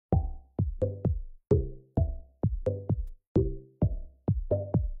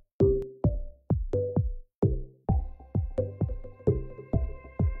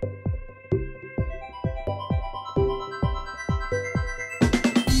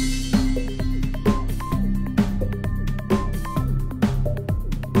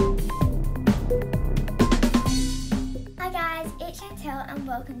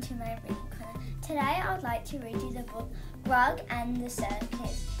to read you the book Grug and the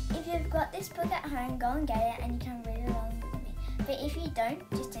Circus. If you've got this book at home, go and get it and you can read along with me. But if you don't,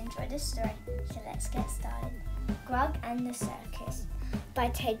 just enjoy the story. So let's get started. Grug and the Circus by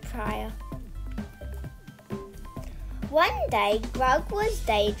Ted Pryor. One day, Grug was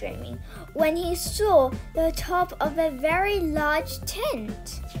daydreaming when he saw the top of a very large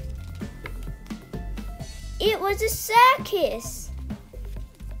tent. It was a circus.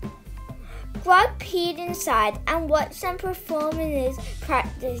 Grug peered inside and watched some performers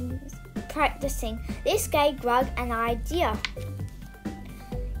practicing. This gave Grug an idea.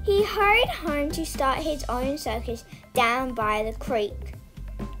 He hurried home to start his own circus down by the creek,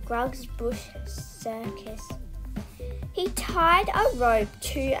 Grug's Bush Circus. He tied a rope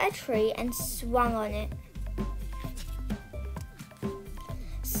to a tree and swung on it.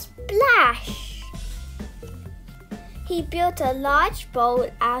 Splash! He built a large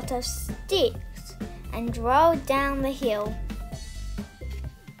boat out of sticks and rolled down the hill.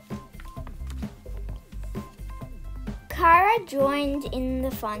 Kara joined in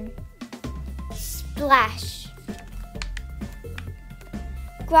the fun. Splash!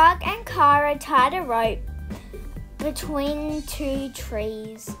 Grug and Kara tied a rope between two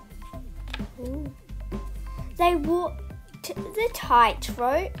trees. Ooh. They walked the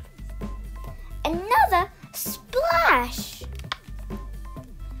tightrope. Another splash!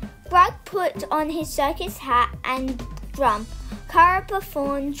 Grug put on his circus hat and drum. Kara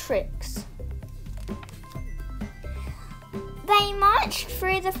performed tricks. They marched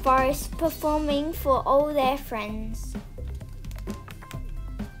through the forest performing for all their friends.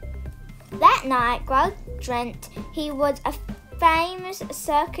 That night, Grug dreamt he was a famous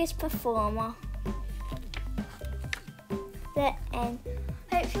circus performer. The end.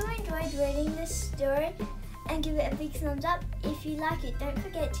 Hope you enjoyed reading this story and give it a big thumbs up. If you like it, don't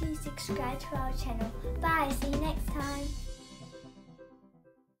forget to subscribe to our channel. Bye, see you next time.